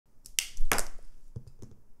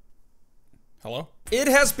Hello? It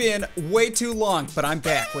has been way too long, but I'm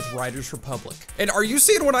back with Riders Republic. And are you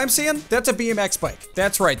seeing what I'm seeing? That's a BMX bike.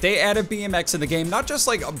 That's right, they added BMX in the game, not just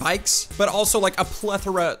like bikes, but also like a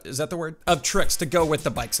plethora, is that the word? Of tricks to go with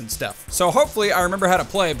the bikes and stuff. So hopefully I remember how to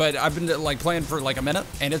play, but I've been like playing for like a minute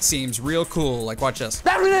and it seems real cool. Like watch this.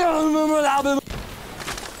 Wasn't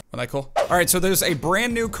that cool? All right, so there's a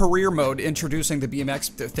brand new career mode introducing the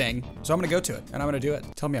BMX thing. So I'm gonna go to it and I'm gonna do it.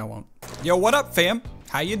 Tell me I won't. Yo, what up fam?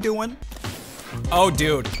 How you doing? Oh,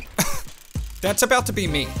 dude. That's about to be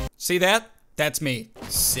me. See that? That's me.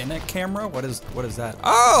 Cine camera? What is that?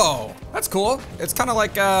 Oh, that's cool. It's kind of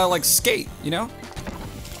like skate, you know?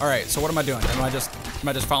 All right, so what am I doing? Am I just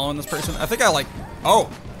following this person? I think I like, oh,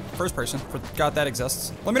 first person. Forgot that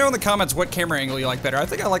exists. Let me know in the comments what camera angle you like better. I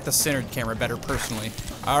think I like the centered camera better personally.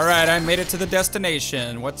 All right, I made it to the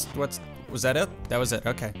destination. was that it? That was it,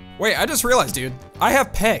 okay. Wait, I just realized, dude, I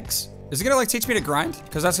have pegs. Is it gonna like teach me to grind?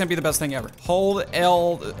 Because that's gonna be the best thing ever. Hold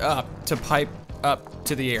L up to pipe up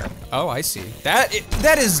to the air. Oh, I see. That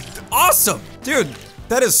is awesome. Dude,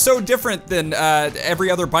 that is so different than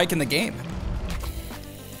every other bike in the game.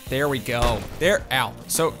 There we go. There, ow.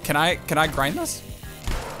 So can I grind this?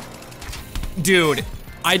 Dude,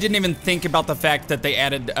 I didn't even think about the fact that they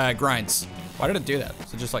added grinds. Why did it do that?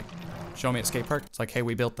 So just like, show me a skate park? It's like, hey,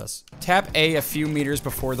 we built this. Tap A few meters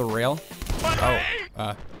before the rail.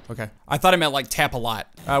 Oh, okay. I thought it meant like tap a lot.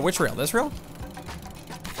 Which rail? This rail?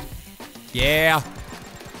 Yeah.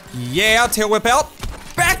 Yeah, tail whip out.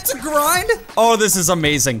 Back to grind. Oh, this is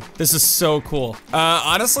amazing. This is so cool.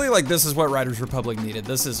 Honestly, like this is what Riders Republic needed.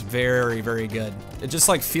 This is very, very good. It just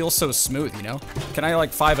like feels so smooth, you know? Can I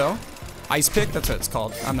like 5-0? Ice pick, that's what it's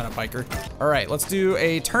called. I'm not a biker. All right, let's do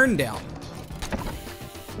a turn down.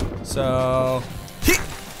 So,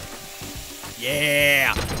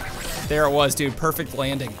 yeah. There it was, dude. Perfect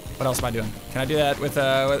landing. What else am I doing? Can I do that with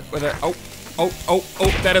a,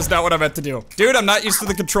 oh, that is not what I meant to do. Dude, I'm not used to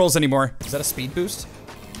the controls anymore. Is that a speed boost?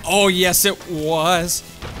 Oh, yes, it was.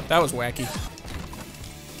 That was wacky.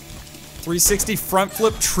 360 front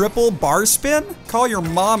flip, triple bar spin? Call your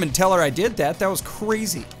mom and tell her I did that. That was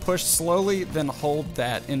crazy. Push slowly, then hold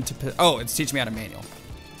that into, oh, it's teaching me how to manual.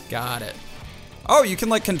 Got it. Oh, you can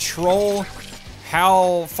like control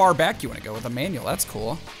how far back you want to go with a manual. That's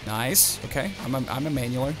cool. Nice. Okay, I'm a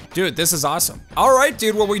manualer. Dude, this is awesome. All right,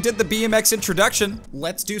 dude, well, we did the BMX introduction.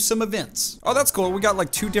 Let's do some events. Oh, that's cool. We got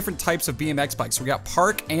like 2 different types of BMX bikes. We got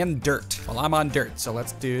park and dirt. Well, I'm on dirt, so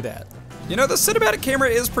let's do that. You know, the cinematic camera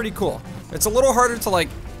is pretty cool. It's a little harder to like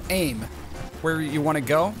aim where you want to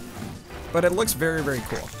go, but it looks very, very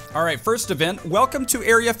cool. All right, first event, welcome to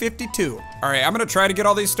Area 52. All right, I'm gonna try to get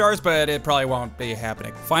all these stars, but it probably won't be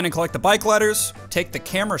happening. Find and collect the bike ladders, take the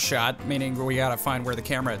camera shot, meaning we gotta find where the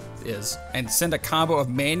camera is, and send a combo of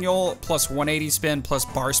manual plus 180 spin plus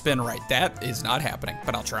bar spin right. That is not happening,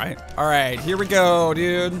 but I'll try it. All right, here we go,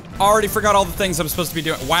 dude. Already forgot all the things I'm supposed to be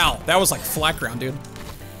doing. Wow, that was like flat ground, dude.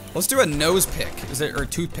 Let's do a nose pick, or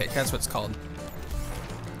toothpick, that's what it's called.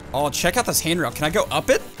 Oh, check out this handrail. Can I go up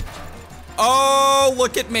it? Oh,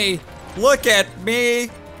 look at me. Look at me.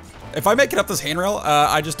 If I make it up this handrail,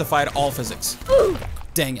 I just defied all physics.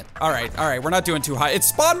 Dang it. All right, we're not doing too high. It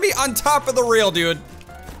spawned me on top of the rail, dude.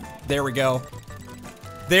 There we go.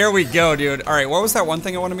 There we go, dude. All right, what was that one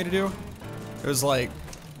thing it wanted me to do? It was like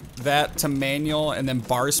that to manual and then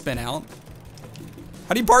bar spin out.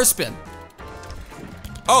 How do you bar spin?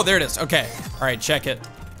 Oh, there it is. Okay. All right, check it.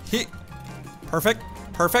 Perfect.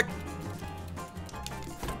 Perfect.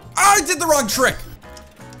 Oh, I did the wrong trick.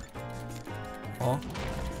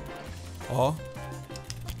 Oh.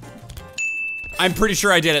 I'm pretty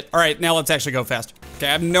sure I did it. All right, now let's actually go fast. Okay,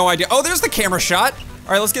 I have no idea. Oh, there's the camera shot.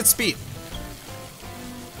 All right, let's get speed.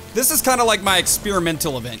 This is kind of like my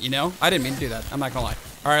experimental event, you know? I didn't mean to do that. I'm not gonna lie.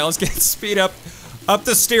 All right, let's get speed up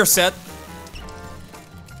the stair set.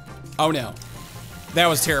 Oh no, that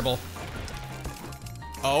was terrible.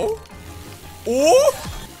 Oh,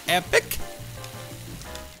 epic.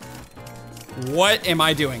 What am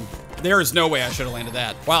I doing? There is no way I should have landed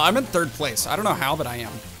that. Wow, I'm in 3rd place. I don't know how, but I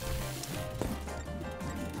am.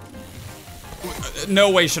 No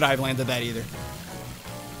way should I have landed that either.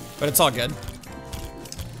 But it's all good.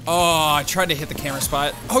 Oh, I tried to hit the camera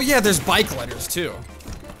spot. Oh yeah, there's bike letters too.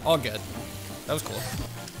 All good. That was cool.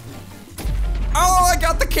 Oh, I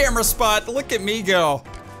got the camera spot. Look at me go.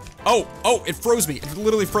 Oh, it froze me. It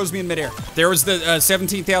literally froze me in midair. There was the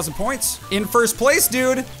 17,000 points. In 1st place,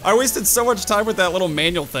 dude. I wasted so much time with that little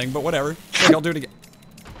manual thing, but whatever. Wait, I'll do it again.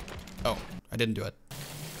 Oh, I didn't do it.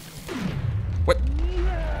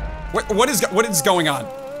 What is going on?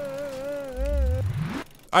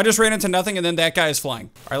 I just ran into nothing and then that guy is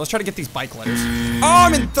flying. All right, let's try to get these bike letters. Oh,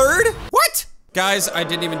 I'm in 3rd? What? Guys, I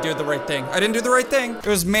didn't even do the right thing. I didn't do the right thing. It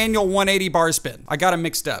was manual 180 bar spin. I got them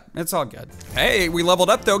mixed up. It's all good. Hey, we leveled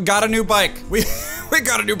up though. Got a new bike. We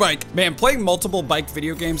got a new bike. Man, playing multiple bike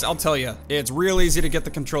video games, I'll tell you, it's real easy to get the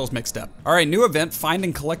controls mixed up. All right, new event, find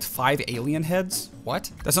and collect 5 alien heads. What?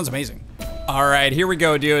 That sounds amazing. All right, here we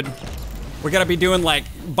go, dude. We gotta be doing like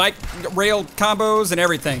bike rail combos and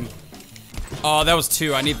everything. Oh, that was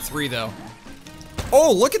 2. I need 3 though.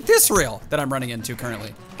 Oh, look at this rail that I'm running into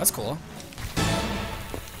currently. That's cool.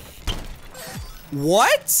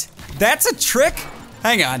 What? That's a trick?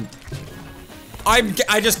 Hang on. I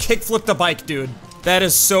just kickflipped the bike, dude. That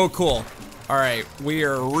is so cool. All right, we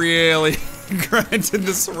are really grinding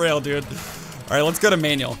this rail, dude. All right, let's go to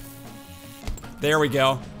manual. There we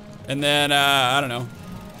go. And then, I don't know.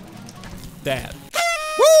 That.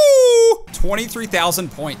 Woo!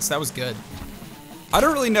 23,000 points, that was good. I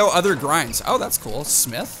don't really know other grinds. Oh, that's cool,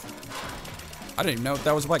 Smith. I didn't even know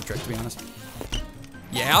that was a bike trick, to be honest.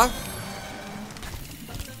 Yeah.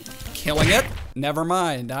 Killing it. Never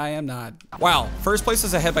mind, I am not. Wow, first place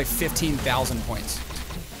is ahead by 15,000 points.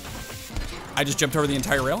 I just jumped over the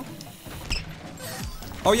entire rail?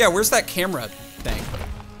 Oh yeah, where's that camera thing?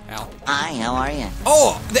 Ow. Hi, how are you?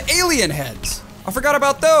 Oh, the alien heads. I forgot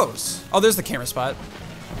about those. Oh, there's the camera spot.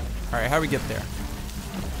 All right, how do we get there?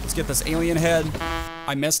 Let's get this alien head.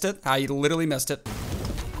 I missed it. I literally missed it.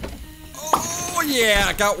 Oh yeah,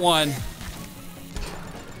 I got one.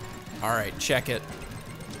 All right, check it.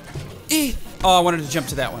 Oh, I wanted to jump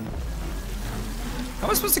to that one. How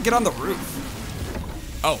am I supposed to get on the roof?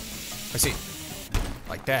 Oh, I see.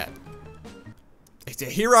 Like that.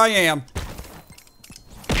 Here I am.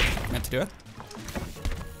 Meant to do it.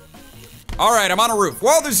 All right, I'm on a roof.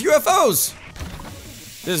 Whoa, there's UFOs.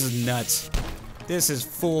 This is nuts. This is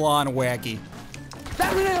full on wacky.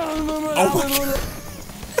 Oh my God.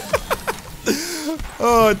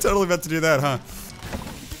 Oh, I totally meant to do that, huh?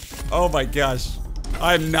 Oh my gosh.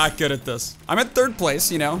 I'm not good at this. I'm at 3rd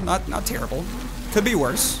place, you know, not terrible. Could be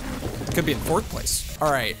worse. Could be in 4th place.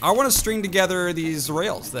 All right, I want to string together these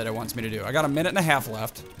rails that it wants me to do. I got a 1.5 minutes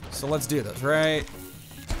left, so let's do this right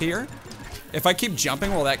here. If I keep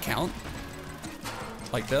jumping, will that count?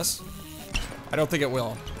 Like this? I don't think it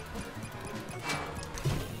will.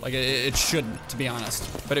 Like it shouldn't, to be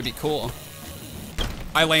honest, but it'd be cool.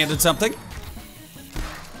 I landed something.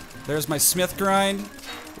 There's my Smith grind.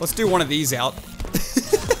 Let's do one of these out.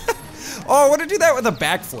 Oh, I want to do that with a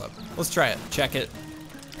backflip. Let's try it. Check it.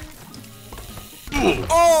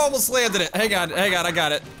 Oh, almost landed it. Hang on, I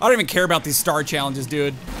got it. I don't even care about these star challenges,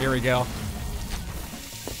 dude. Here we go.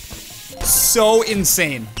 So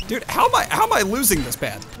insane. Dude, how am I losing this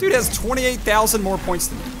bad? Dude has 28,000 more points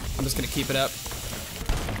than me. I'm just gonna keep it up.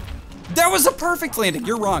 That was a perfect landing.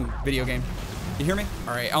 You're wrong, video game. You hear me?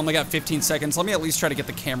 All right, I only got 15 seconds. Let me at least try to get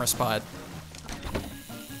the camera spot.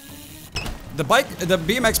 The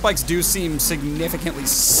BMX bikes do seem significantly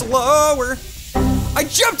slower. I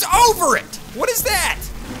jumped over it. What is that?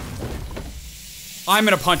 I'm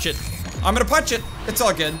gonna punch it. I'm gonna punch it. It's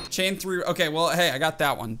all good. Chain through. Okay, well, hey, I got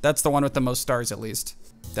that one. That's the one with the most stars, at least.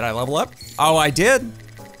 Did I level up? Oh, I did.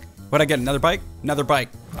 What'd I get, another bike? Another bike.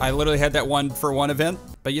 I literally had that one for one event,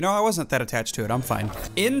 but you know, I wasn't that attached to it. I'm fine.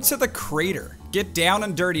 Into the crater. Get down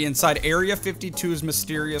and dirty inside Area 52's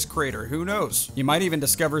mysterious crater. Who knows? You might even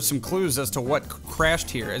discover some clues as to what crashed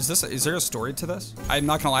here. Is there a story to this? I'm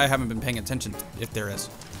not gonna lie, I haven't been paying attention if there is.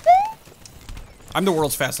 I'm the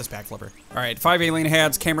world's fastest backflipper. All right, 5 alien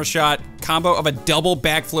heads, camera shot, combo of a double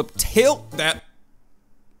backflip tail,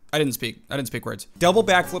 I didn't speak words. Double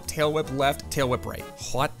backflip, tail whip left, tail whip right.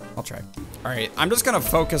 What? I'll try. All right, I'm just gonna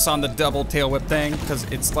focus on the double tail whip thing because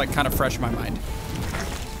it's like kind of fresh in my mind.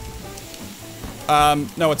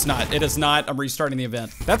 No, it's not. It is not. I'm restarting the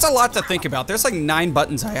event. That's a lot to think about. There's like 9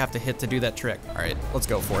 buttons I have to hit to do that trick. All right, let's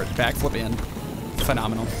go for it. Backflip in.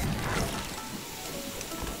 Phenomenal.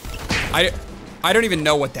 I don't even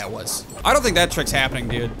know what that was. I don't think that trick's happening,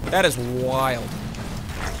 dude. That is wild.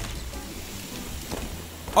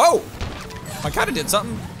 Oh! I kind of did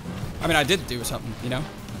something. I mean, I did do something, you know?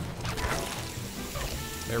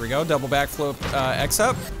 There we go. Double backflip X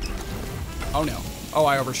up. Oh, no. Oh,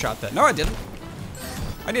 I overshot that. No, I didn't.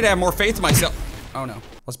 I need to have more faith in myself. Oh, no.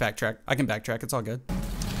 Let's backtrack. I can backtrack. It's all good.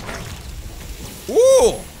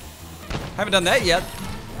 Ooh! Haven't done that yet.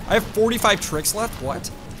 I have 45 tricks left. What?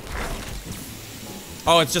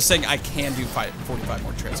 Oh, it's just saying I can do 45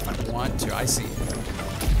 more tricks if I want to. I see.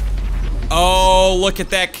 Oh, look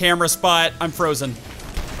at that camera spot. I'm frozen.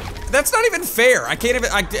 That's not even fair. I can't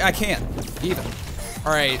even, I can't even.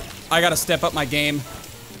 All right, I gotta step up my game.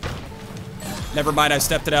 Never mind, I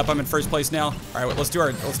stepped it up. I'm in first place now. All right, let's do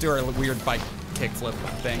our weird bike kickflip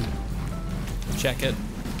thing. Check it.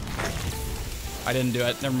 I didn't do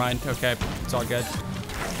it. Never mind. Okay, it's all good.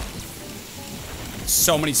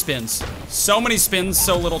 So many spins. So many spins,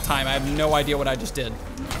 so little time. I have no idea what I just did.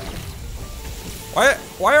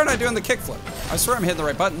 Why aren't I doing the kickflip? I swear I'm hitting the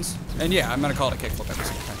right buttons. And yeah, I'm gonna call it a kickflip every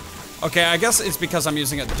single time. Okay, I guess it's because I'm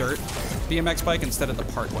using a dirt BMX bike instead of the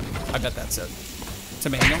park one. I bet that's it. It's a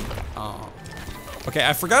manual. Oh. Okay,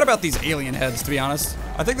 I forgot about these alien heads, to be honest.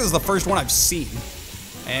 I think this is the first one I've seen.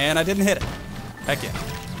 And I didn't hit it. Heck yeah.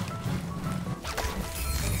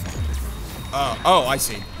 Oh, I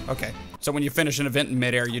see. Okay. So when you finish an event in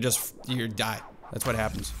midair, you die. That's what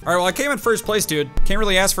happens. All right, well, I came in first place, dude. Can't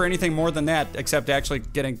really ask for anything more than that, except actually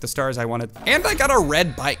getting the stars I wanted. And I got a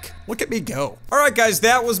red bike. Look at me go. All right, guys,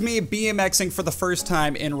 that was me BMXing for the first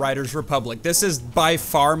time in Riders Republic. This is by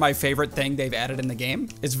far my favorite thing they've added in the game.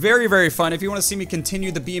 It's very, very fun. If you want to see me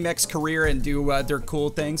continue the BMX career and do their cool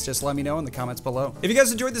things, just let me know in the comments below. If you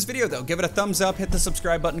guys enjoyed this video, though, give it a thumbs up, hit the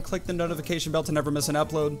subscribe button, click the notification bell to never miss an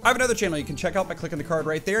upload. I have another channel you can check out by clicking the card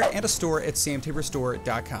right there, and a store at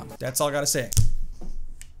samtaborstore.com. That's all I gotta say.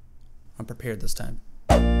 I'm prepared this time.